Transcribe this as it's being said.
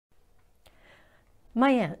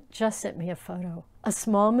My aunt just sent me a photo, a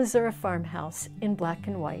small Missouri farmhouse in black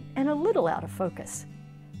and white and a little out of focus.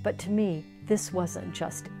 But to me, this wasn't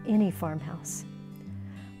just any farmhouse.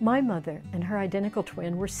 My mother and her identical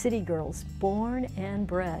twin were city girls, born and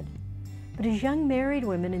bred. But as young married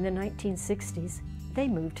women in the 1960s, they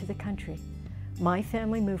moved to the country. My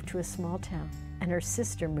family moved to a small town, and her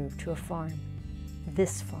sister moved to a farm.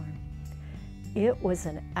 This farm. It was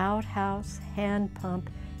an outhouse, hand pump,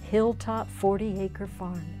 hilltop 40-acre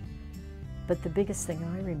farm. But the biggest thing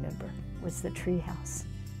I remember was the treehouse.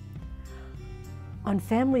 On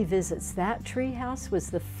family visits, that treehouse was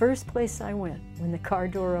the first place I went when the car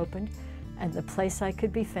door opened and the place I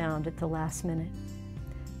could be found at the last minute.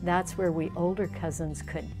 That's where we older cousins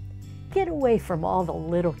could get away from all the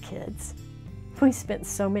little kids. We spent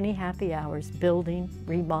so many happy hours building,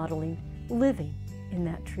 remodeling, living in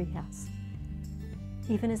that treehouse.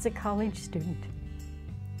 Even as a college student,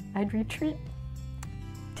 I'd retreat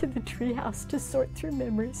to the treehouse to sort through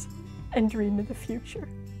memories and dream of the future.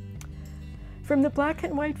 From the black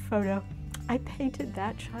and white photo, I painted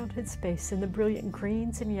that childhood space in the brilliant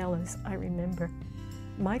greens and yellows I remember,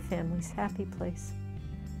 my family's happy place.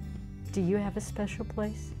 Do you have a special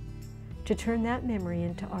place? To turn that memory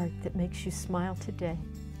into art that makes you smile today,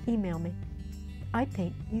 email me. I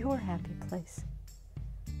paint your happy place.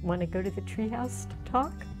 Want to go to the treehouse to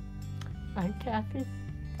talk? I'm Cathy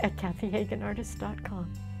at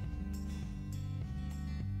cathyhagenartist.com.